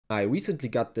I recently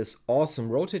got this awesome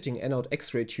rotating anode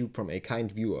X-ray tube from a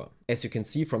kind viewer. As you can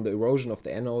see from the erosion of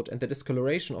the anode and the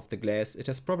discoloration of the glass, it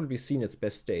has probably seen its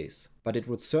best days, but it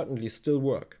would certainly still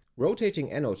work.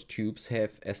 Rotating anode tubes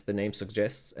have, as the name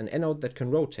suggests, an anode that can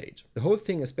rotate. The whole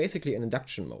thing is basically an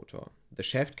induction motor. The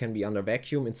shaft can be under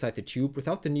vacuum inside the tube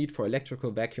without the need for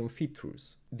electrical vacuum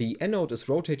feed-throughs. The anode is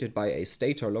rotated by a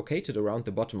stator located around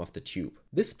the bottom of the tube.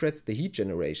 This spreads the heat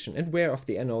generation and wear of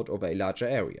the anode over a larger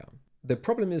area. The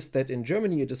problem is that in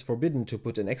Germany it is forbidden to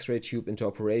put an X-ray tube into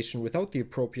operation without the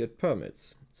appropriate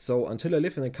permits. So until I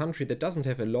live in a country that doesn't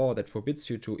have a law that forbids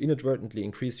you to inadvertently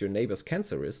increase your neighbor's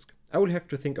cancer risk, I will have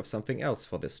to think of something else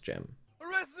for this gem.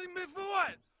 Arresting me for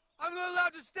what? I'm not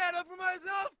allowed to stand up for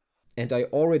myself? And I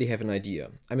already have an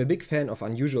idea. I'm a big fan of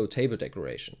unusual table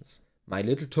decorations. My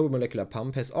little turbomolecular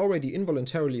pump has already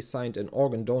involuntarily signed an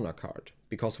organ donor card,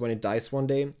 because when it dies one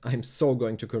day, I'm so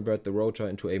going to convert the rotor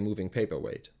into a moving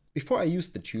paperweight. Before I use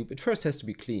the tube, it first has to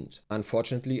be cleaned.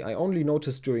 Unfortunately, I only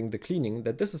noticed during the cleaning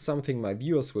that this is something my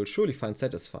viewers will surely find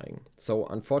satisfying. So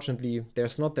unfortunately,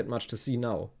 there's not that much to see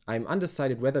now. I'm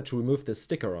undecided whether to remove this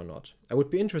sticker or not. I would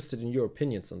be interested in your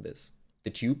opinions on this. The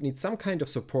tube needs some kind of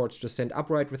support to stand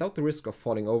upright without the risk of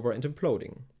falling over and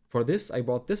imploding. For this, I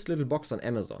bought this little box on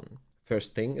Amazon.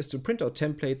 First thing is to print out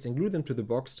templates and glue them to the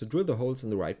box to drill the holes in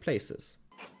the right places.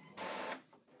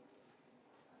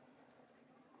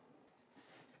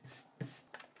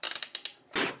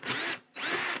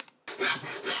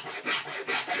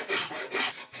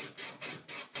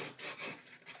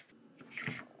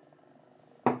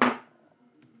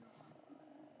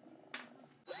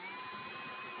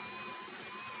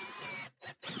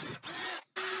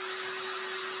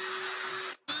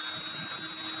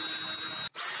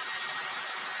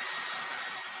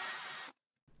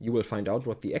 You will find out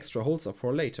what the extra holes are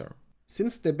for later.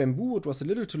 Since the bamboo wood was a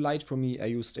little too light for me, I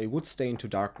used a wood stain to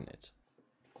darken it.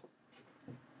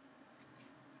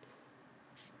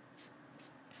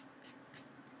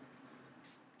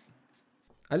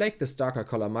 I like this darker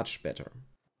color much better.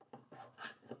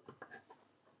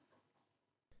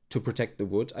 To protect the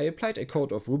wood, I applied a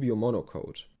coat of Rubio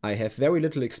monocoat. I have very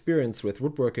little experience with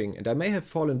woodworking and I may have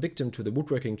fallen victim to the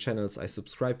woodworking channels I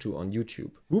subscribe to on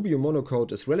YouTube. Rubio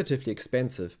monocoat is relatively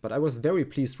expensive, but I was very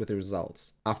pleased with the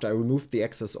results. After I removed the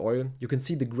excess oil, you can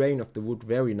see the grain of the wood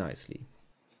very nicely.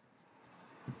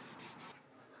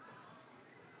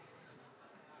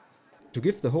 To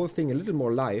give the whole thing a little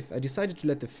more life, I decided to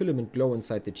let the filament glow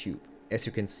inside the tube. As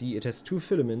you can see, it has two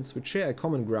filaments which share a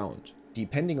common ground.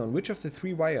 Depending on which of the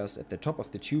three wires at the top of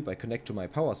the tube I connect to my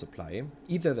power supply,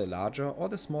 either the larger or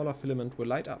the smaller filament will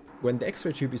light up. When the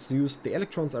X-ray tube is used, the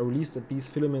electrons are released at these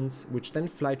filaments, which then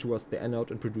fly towards the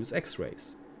anode and produce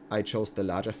X-rays. I chose the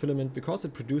larger filament because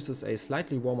it produces a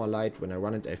slightly warmer light when I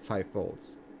run it at 5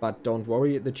 volts. But don't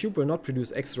worry, the tube will not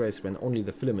produce X-rays when only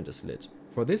the filament is lit.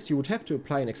 For this you would have to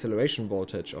apply an acceleration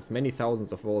voltage of many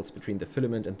thousands of volts between the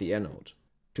filament and the anode.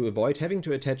 To avoid having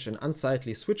to attach an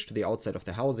unsightly switch to the outside of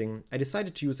the housing, I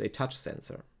decided to use a touch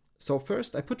sensor. So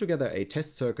first I put together a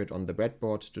test circuit on the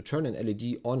breadboard to turn an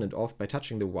LED on and off by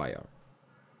touching the wire.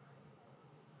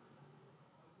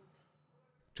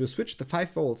 To switch the 5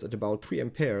 volts at about 3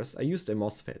 amperes, I used a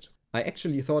MOSFET. I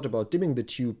actually thought about dimming the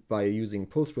tube by using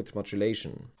pulse width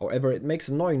modulation, however it makes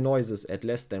annoying noises at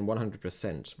less than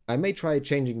 100%. I may try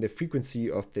changing the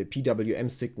frequency of the PWM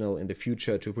signal in the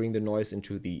future to bring the noise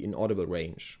into the inaudible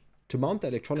range. To mount the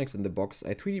electronics in the box,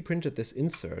 I 3D printed this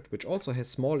insert, which also has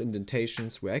small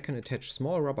indentations where I can attach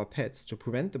small rubber pads to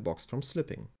prevent the box from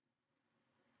slipping.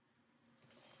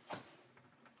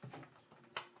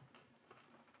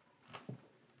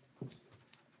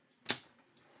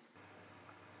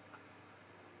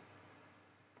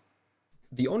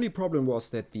 The only problem was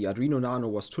that the Arduino Nano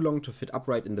was too long to fit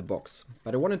upright in the box,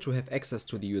 but I wanted to have access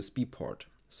to the USB port,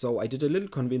 so I did a little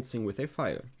convincing with a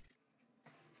file.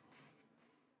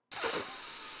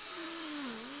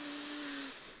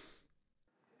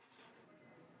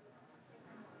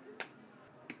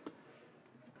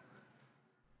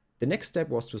 The next step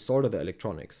was to solder the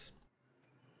electronics.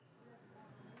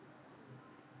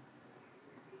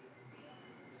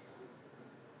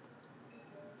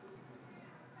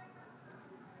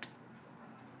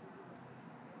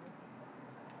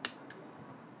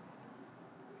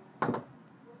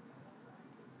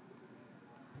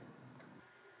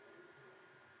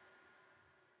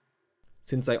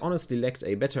 Since I honestly lacked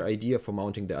a better idea for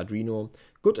mounting the Arduino,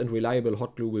 good and reliable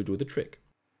hot glue will do the trick.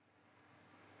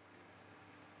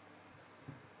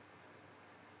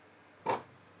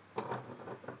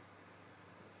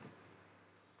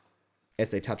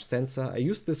 As a touch sensor, I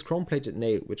used this chrome-plated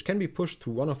nail, which can be pushed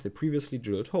through one of the previously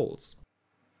drilled holes.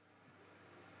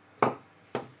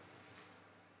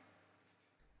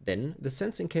 Then the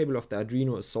sensing cable of the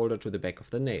Arduino is soldered to the back of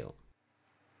the nail.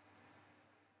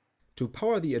 To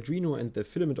power the Arduino and the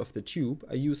filament of the tube,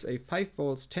 I use a 5V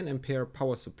 10A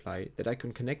power supply that I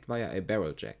can connect via a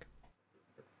barrel jack.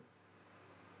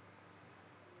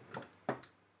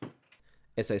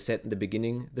 As I said in the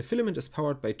beginning, the filament is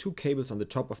powered by two cables on the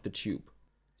top of the tube.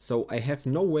 So I have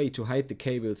no way to hide the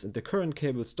cables, and the current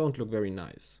cables don't look very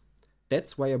nice.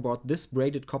 That's why I bought this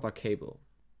braided copper cable.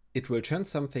 It will turn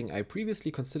something I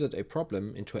previously considered a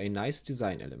problem into a nice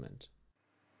design element.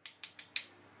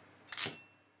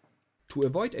 To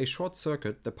avoid a short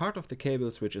circuit, the part of the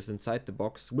cables which is inside the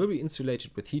box will be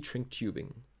insulated with heat shrink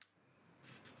tubing.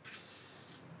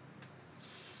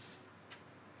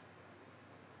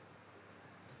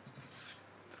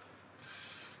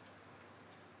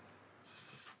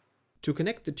 To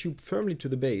connect the tube firmly to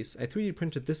the base, I 3D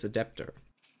printed this adapter.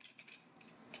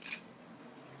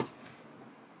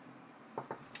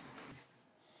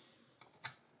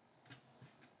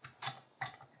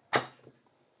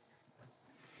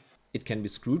 It can be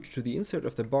screwed to the insert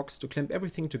of the box to clamp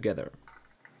everything together.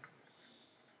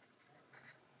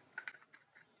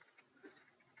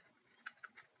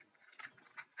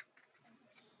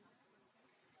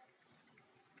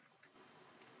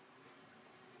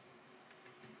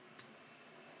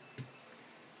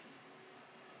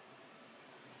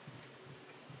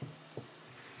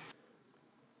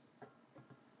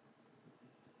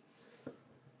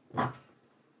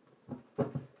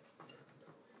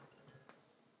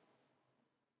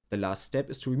 The last step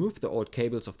is to remove the old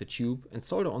cables of the tube and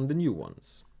solder on the new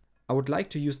ones. I would like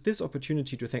to use this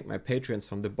opportunity to thank my patrons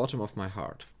from the bottom of my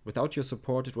heart. Without your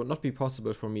support, it would not be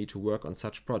possible for me to work on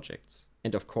such projects.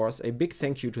 And of course, a big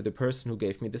thank you to the person who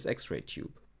gave me this X-ray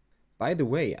tube. By the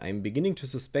way, I am beginning to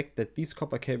suspect that these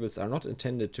copper cables are not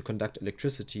intended to conduct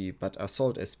electricity, but are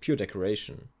sold as pure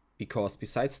decoration. Because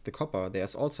besides the copper,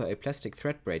 there's also a plastic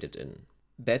thread braided in.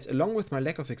 That, along with my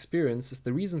lack of experience, is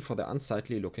the reason for the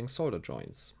unsightly looking solder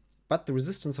joints. But the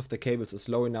resistance of the cables is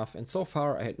low enough, and so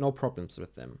far I had no problems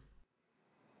with them.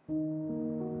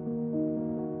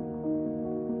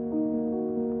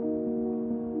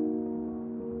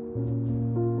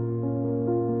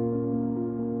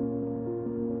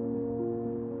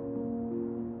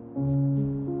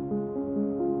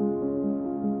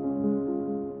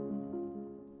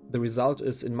 The result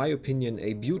is, in my opinion,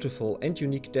 a beautiful and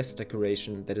unique desk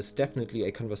decoration that is definitely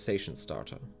a conversation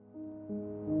starter.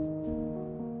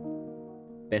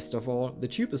 Best of all, the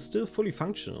tube is still fully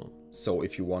functional, so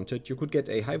if you wanted, you could get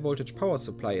a high voltage power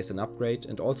supply as an upgrade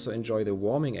and also enjoy the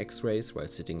warming X-rays while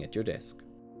sitting at your desk.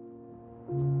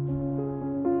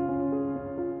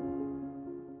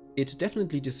 It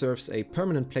definitely deserves a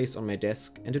permanent place on my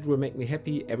desk, and it will make me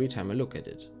happy every time I look at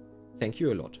it. Thank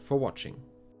you a lot for watching.